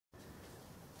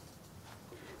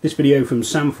This video from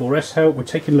Sam4S Help, we're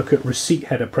taking a look at receipt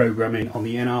header programming on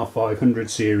the NR-500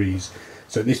 series.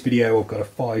 So in this video I've got a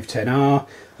 510R,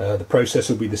 the process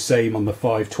will be the same on the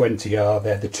 520R,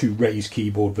 they're the two raised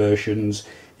keyboard versions.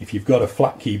 If you've got a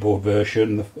flat keyboard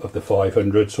version of the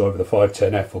 500, so either the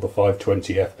 510F or the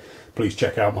 520F, please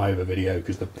check out my other video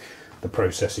because the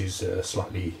process is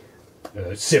slightly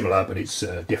similar, but it's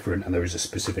different, and there is a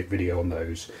specific video on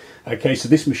those. Okay, so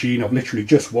this machine I've literally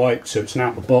just wiped, so it's an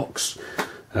out of the box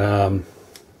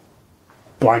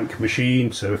blank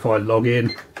machine. So if I log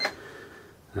in,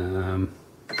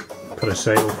 put a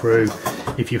sale through,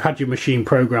 if you've had your machine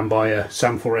programmed by a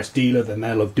Sam4S dealer, then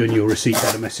they'll have done your receipt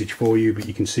header message for you, but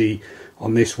you can see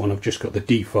on this one I've just got the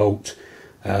default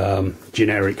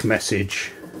generic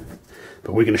message.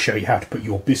 But we're going to show you how to put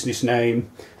your business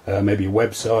name, maybe a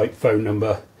website, phone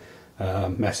number,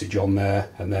 message on there,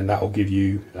 and then that will give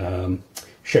you,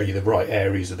 show you the right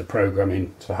areas of the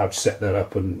programming, so how to set that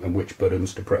up and which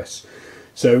buttons to press.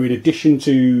 So in addition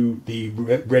to the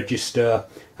register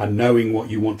and knowing what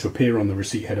you want to appear on the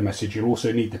receipt header message, you'll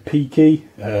also need the P key,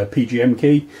 PGM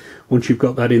key. Once you've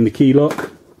got that in the key lock,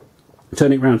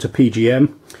 turn it round to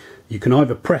PGM. You can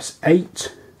either press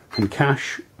 8 and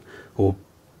cache, or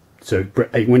so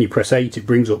when you press 8 it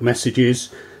brings up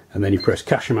messages, and then you press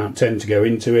cache amount 10 to go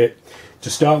into it. To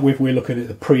start with, we're looking at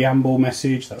the preamble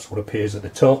message, that's what appears at the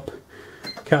top.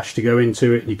 Cache to go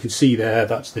into it, and you can see there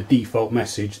that's the default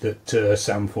message that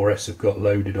Sam4S have got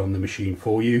loaded on the machine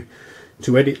for you.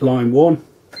 To edit line 1,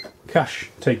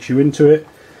 cache takes you into it.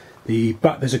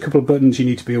 There's a couple of buttons you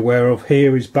need to be aware of.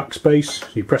 Here is backspace, so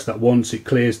you press that once, it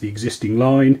clears the existing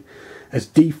line. As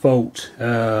default,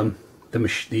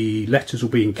 the letters will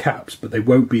be in caps, but they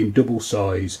won't be in double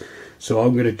size. So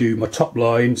I'm going to do my top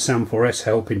line, Sam4S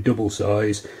Help, in double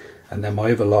size, and then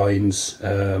my other lines,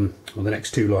 or the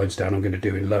next two lines down, I'm going to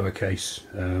do in lowercase,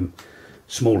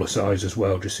 smaller size as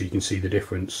well, just so you can see the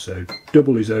difference. So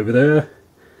double is over there,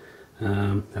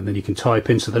 and then you can type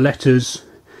in. So the letters,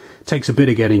 it takes a bit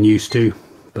of getting used to,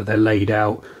 but they're laid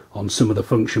out on some of the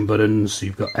function buttons. So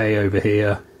you've got A over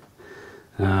here,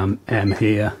 M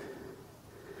here.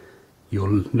 Your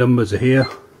numbers are here,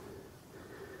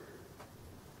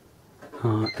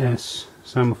 RS,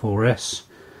 Sam4S,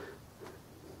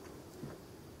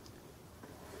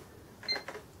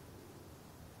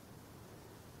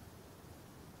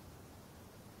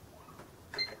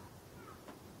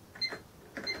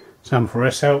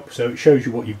 Sam4S Help, so it shows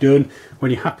you what you've done. When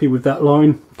you're happy with that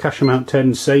line, cache amount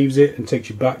 10 saves it and takes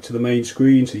you back to the main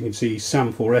screen, so you can see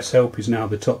Sam4S Help is now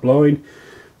the top line.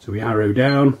 So we arrow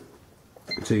down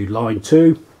to line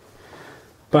 2,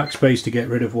 backspace to get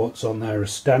rid of what's on there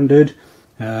as standard.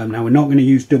 Now we're not going to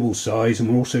use double size, and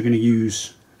we're also going to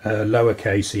use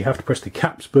lowercase, so you have to press the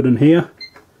caps button here,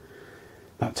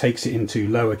 that takes it into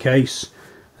lowercase,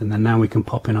 and then now we can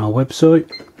pop in our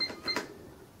website.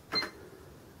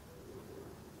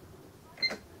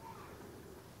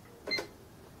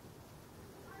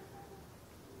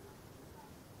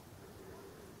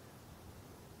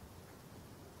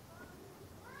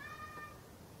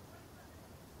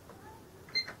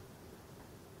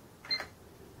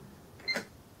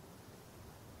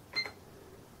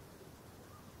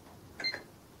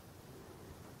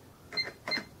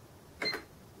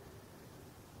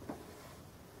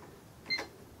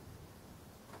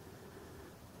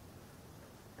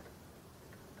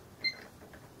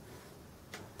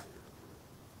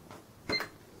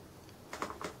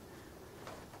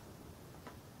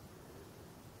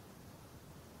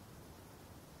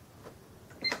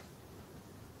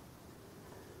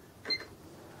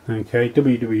 Okay,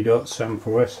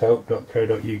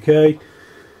 www.sam4shelp.co.uk,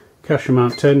 cache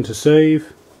amount 10 to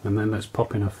save, and then let's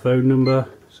pop in a phone number,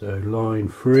 so line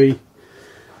 3.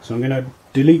 So I'm going to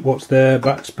delete what's there,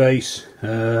 backspace,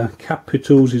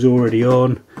 capitals is already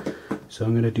on, so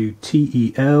I'm going to do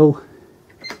TEL,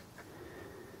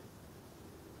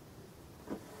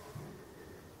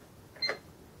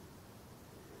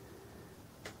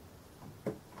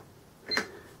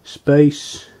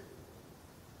 space,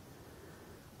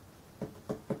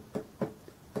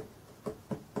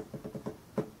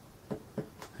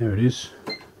 there it is,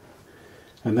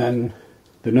 and then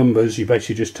the numbers you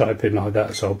basically just type in like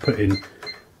that. So I'll put in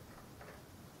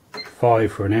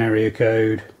 5 for an area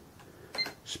code,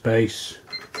 space,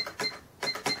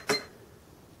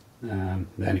 then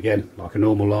again like a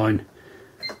normal line,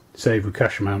 save with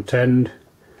cache amount 10.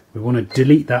 We want to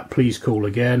delete that please call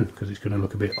again because it's going to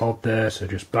look a bit odd there, so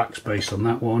just backspace on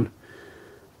that one,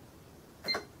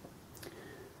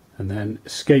 and then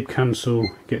escape cancel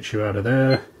gets you out of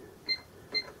there.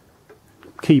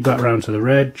 Key back round to the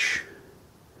reg,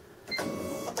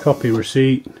 copy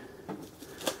receipt,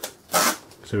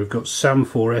 So we've got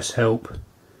Sam4S help,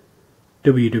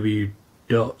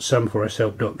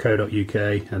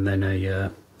 www.sam4shelp.co.uk, and then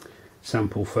a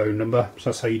sample phone number. So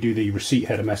that's how you do the receipt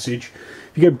header message.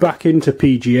 If you go back into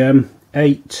PGM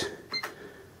 8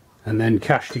 and then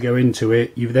cache to go into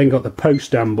it, you've then got the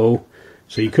post amble.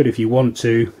 So you could, if you want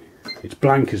to, it's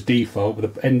blank as default,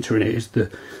 but entering it is the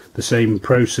same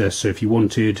process. So if you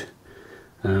wanted,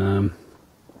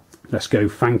 let's go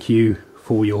thank you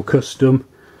for your custom.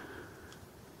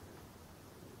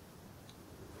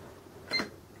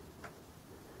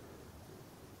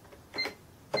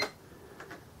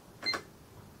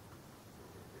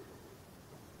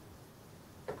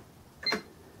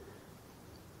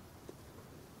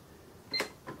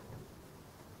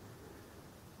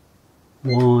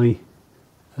 Y-O-U,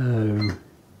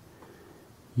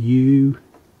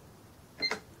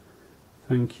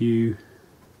 thank you.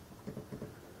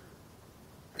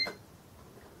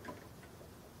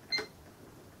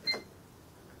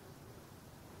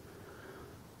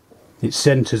 It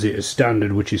centres it as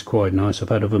standard, which is quite nice. I've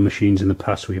had other machines in the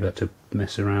past where you've had to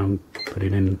mess around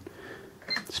putting in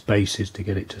spaces to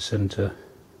get it to centre.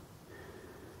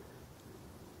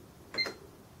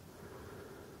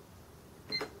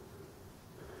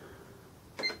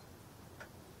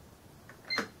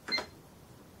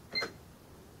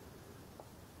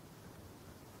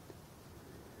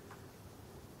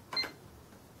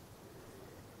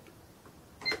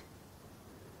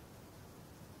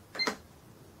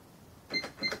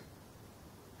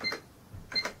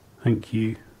 Thank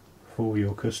you for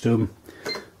your custom.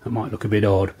 That might look a bit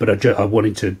odd, but I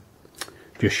wanted to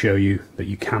just show you that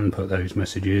you can put those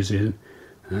messages in.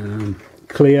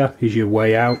 Clear is your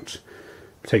way out.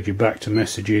 Takes you back to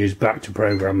messages, back to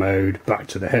program mode, back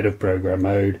to the head of program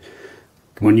mode.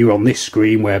 When you're on this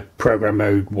screen where program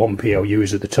mode 1 PLU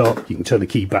is at the top, you can turn the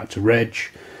key back to reg.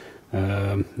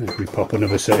 If we pop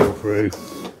another sale through,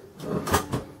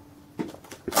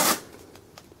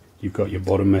 you've got your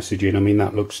bottom messaging. I mean,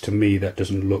 that looks, to me, that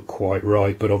doesn't look quite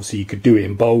right, but obviously you could do it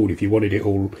in bold. If you wanted it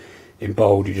all in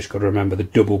bold, you just got to remember the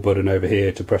double button over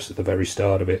here to press at the very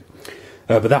start of it.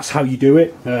 But that's how you do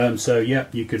it. So yeah,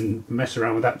 you can mess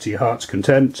around with that to your heart's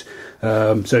content.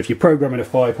 So if you're programming a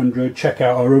 500, check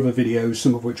out our other videos,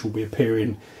 some of which will be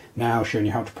appearing now, showing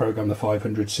you how to program the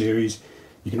 500 series.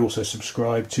 You can also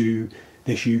subscribe to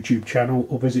this YouTube channel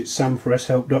or visit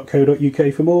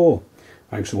sam4shelp.co.uk for more.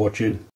 Thanks for watching.